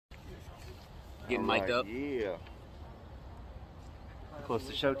Getting mic'd up. Yeah. Close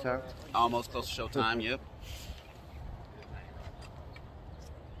to showtime. Almost close to showtime, yep.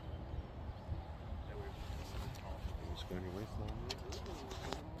 Just going your way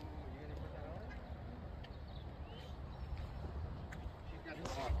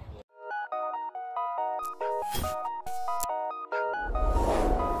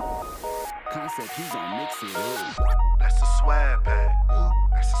Concept, he's on mix it. That's a swag pack.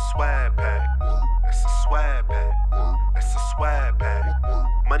 That's a swag pack. That's a swag pack. That's a swag pack.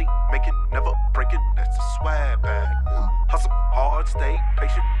 Money making, never breaking. That's a swag pack. Hustle hard, stay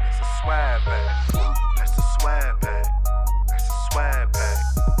patient. That's a swag pack. That's a swag pack. That's a swag pack.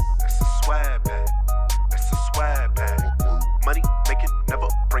 That's a swag pack. That's a swag pack. Money making, never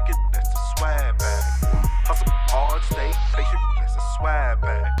breaking. That's a swag pack. Hustle hard, stay patient. That's a swag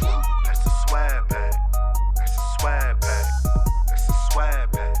pack. That's a swag pack. That's a swag pack. That's a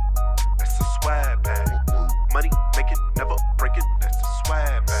swag pack. That's a swag pack. Money making, never breaking. That's a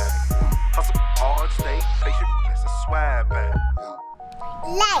swag pack. Hustle hard, stay patient. That's a swag pack.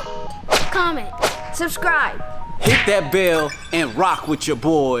 Like, comment, subscribe. Hit that bell and rock with your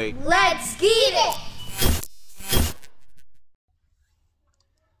boy. Let's get it.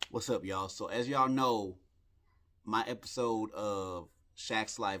 What's up, y'all? So as y'all know, my episode of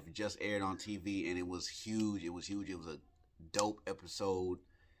Shaq's Life just aired on TV, and it was huge. It was huge. It was a dope episode.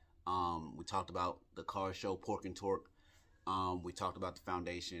 We talked about the car show, Pork and Torque. We talked about the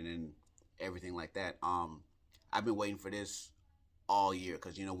foundation and everything like that. I've been waiting for this all year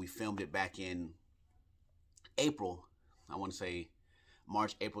because, you know, we filmed it back in April. I want to say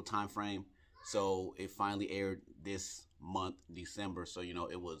March, April time frame. So it finally aired this month, December. So, you know,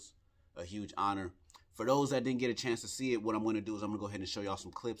 it was a huge honor. For those that didn't get a chance to see it, what I'm going to do is I'm going to go ahead and show y'all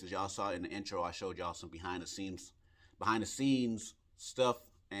some clips. As y'all saw in the intro, I showed y'all some behind the scenes stuff.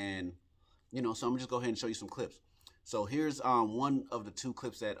 And, you know, so I'm just go ahead and show you some clips. So here's one of the two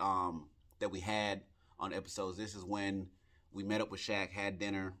clips that that we had on episodes. This is when we met up with Shaq, had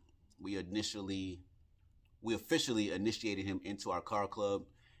dinner. We officially initiated him into our car club,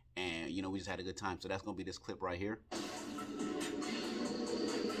 and, you know, we just had a good time. So that's going to be this clip right here.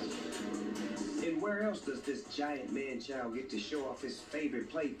 And where else does this giant man-child get to show off his favorite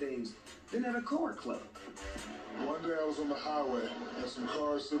playthings than at a car club? One day I was on the highway, and some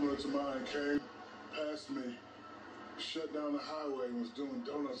cars similar to mine came past me, shut down the highway, and was doing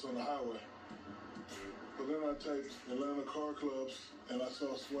donuts on the highway. But then I taped Atlanta car clubs, and I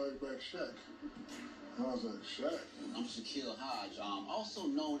saw Swagback Shaq. And I was like, Shaq? I'm Shaquille O'Neal, also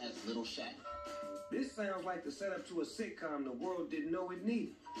known as Little Shaq. This sounds like the setup to a sitcom the world didn't know it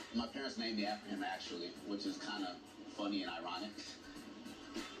needed. My parents named me after him, actually, which is kind of funny and ironic.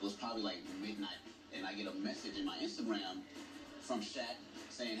 It was probably like midnight, and I get a message in my Instagram from Shaq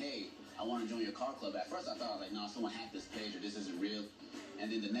saying, hey, I want to join your car club. At first I thought, like, no, someone hacked this page or this isn't real.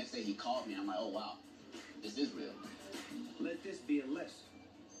 And then the next day he called me, and I'm like, oh, wow, this is real. Let this be a lesson.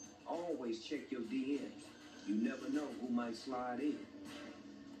 Always check your DMs. You never know who might slide in.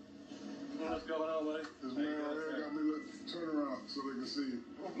 What's going on, buddy? This man right here got me turn around so they can see you.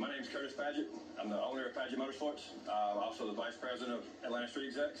 My name's Curtis Padgett. I'm the owner of Padgett Motorsports. Also the vice president of Atlanta Street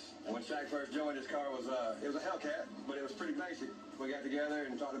Execs. And when Shaq first joined, his car was it was a Hellcat, but it was pretty basic. We got together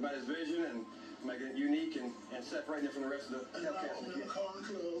and talked about his vision and making it unique and separating it from the rest of the Hellcats. Now I'm in the car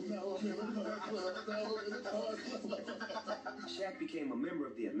club. Now I'm in the car club. Now I'm in the car club. Shaq became a member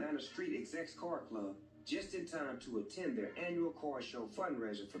of the Atlanta Street Execs Car Club just in time to attend their annual car show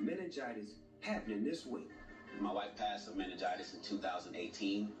fundraiser for meningitis happening this week. My wife passed of meningitis in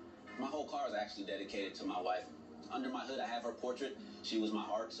 2018. My whole car is actually dedicated to my wife. Under my hood, I have her portrait. She was my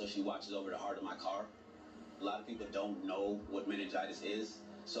heart, so she watches over the heart of my car. A lot of people don't know what meningitis is.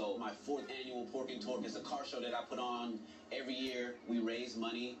 So my 4th annual Pork and Torque is a car show that I put on every year. We raise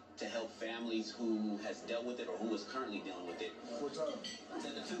money to help families who has dealt with it or who is currently dealing with it. What time?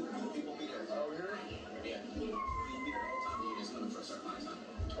 10 to 2. People be there. Out here? Yeah. You'll be there the whole time. You're just going for a certain amount of time.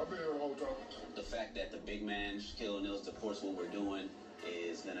 I've been here the whole time. The fact that the big man, Shaquille O'Neal, supports what we're doing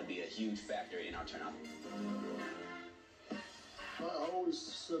is going to be a huge factor in our turnout. I always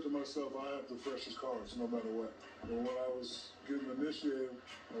said to myself, I have the freshest cars, no matter what. But when I was getting initiated,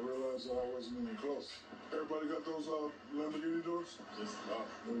 I realized that I wasn't even close. Everybody got those Lamborghini doors? Just not.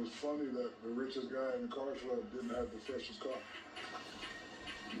 It was funny that the richest guy in the car club didn't have the freshest car.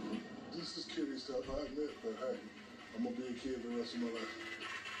 This is kiddie stuff, I admit, but hey, I'm gonna be a kid the rest of my life.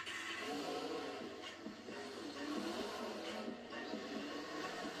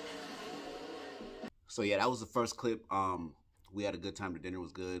 So yeah, that was the first clip. We had a good time. The dinner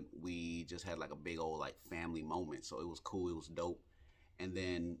was good. We just had like a big old like family moment. So it was cool. It was dope. And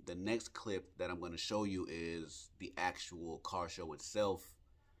then the next clip that I'm going to show you is the actual car show itself,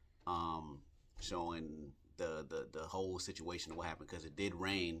 showing the whole situation of what happened, because it did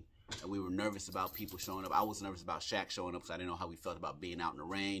rain and we were nervous about people showing up. I was nervous about Shaq showing up because I didn't know how we felt about being out in the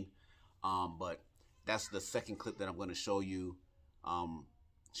rain. But that's the second clip that I'm going to show you.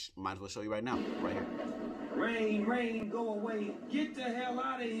 Might as well show you right now, right here. Rain, rain, go away. Get the hell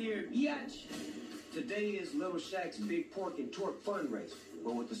out of here, biatch. Today is Little Shaq's Big Pork and Torque fundraiser.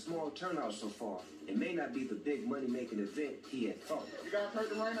 But with the small turnout so far, it may not be the big money-making event he had thought. You guys heard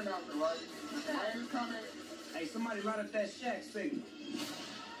the rain announcement, right? The rain is coming. Hey, somebody light up that Shaq signal.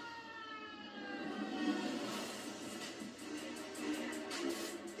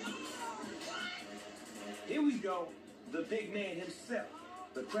 Here we go. The big man himself.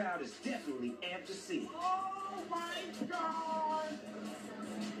 The crowd is definitely amped to see him. Oh my God!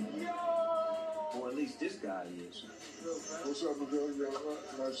 Yo! Or at least this guy is. What's up, Miguel?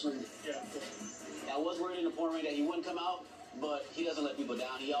 Nice to see you. I was worried in the pouring rain that he wouldn't come out, but he doesn't let people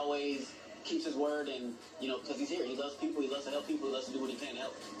down. He always keeps his word, and, you know, because he's here. He loves people. He loves to help people. He loves to do what he can to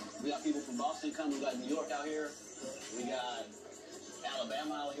help. We got people from Boston coming. We got New York out here. We got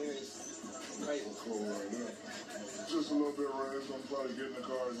Alabama out here. It's crazy. Cool right there. Just a little bit of rain, so I'm probably get in the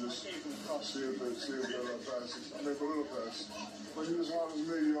car and just see if they'll pass it. I mean, for a little pass. When you're as hard as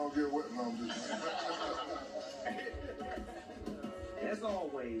me, you don't get wet and I'm just... As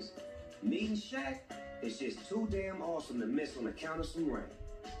always, meeting Shaq is just too damn awesome to miss on account of some rain.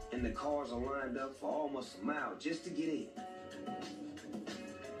 And the cars are lined up for almost a mile just to get in.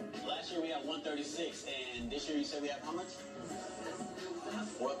 Last year we had 136, and this year you said we have how much?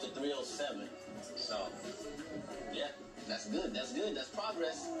 We're up to 307. So, yeah, that's good. That's good. That's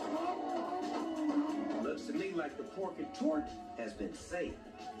progress. Looks to me like the pork and torque has been saved.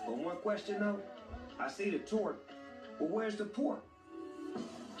 But one question though, I see the torque, but where's the pork?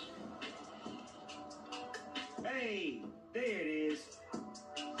 Hey, there it is.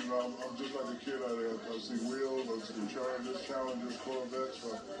 You know, I'm just like a kid out there. I see wheels, I see Chargers, Challengers, Corvettes,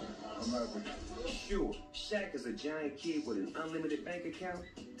 so I'm happy. Sure, Shaq is a giant kid with an unlimited bank account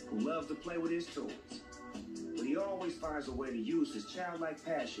who loves to play with his toys. But he always finds a way to use his childlike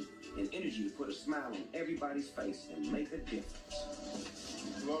passion and energy to put a smile on everybody's face and make a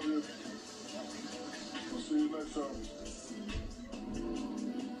difference. Love you. We'll see you next time.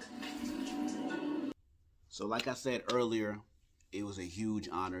 So like I said earlier, it was a huge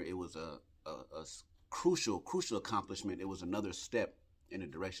honor. It was a crucial accomplishment. It was another step in the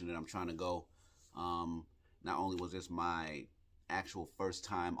direction that I'm trying to go. Not only was this my actual first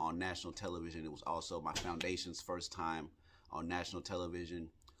time on national television, it was also my foundation's first time on national television.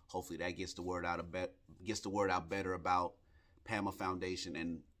 Hopefully that gets the word out better about PAMA Foundation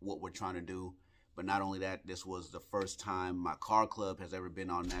and what we're trying to do. But not only that, this was the first time my car club has ever been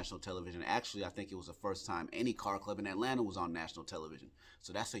on national television. Actually, I think it was the first time any car club in Atlanta was on national television.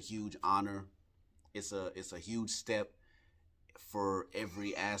 So that's a huge honor. It's a huge step for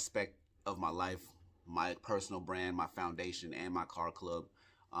every aspect of my life, my personal brand, my foundation, and my car club.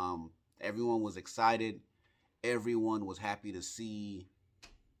 Everyone was excited. Everyone was happy to see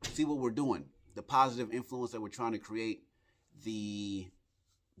what we're doing, the positive influence that we're trying to create, the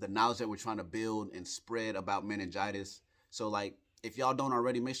knowledge that we're trying to build and spread about meningitis. So, like, if y'all don't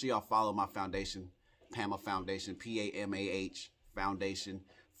already, make sure y'all follow my foundation, PAMA Foundation, P-A-M-A-H Foundation.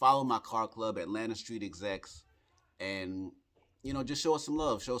 Follow my car club, Atlanta Street Execs, and, you know, just show us some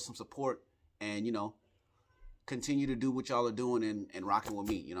love, show us some support, and, you know, continue to do what y'all are doing and rocking with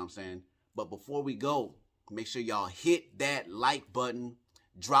me, you know what I'm saying? But before we go, make sure y'all hit that like button,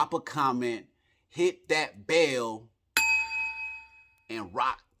 drop a comment, hit that bell, and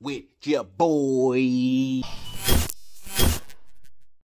rock with your boy.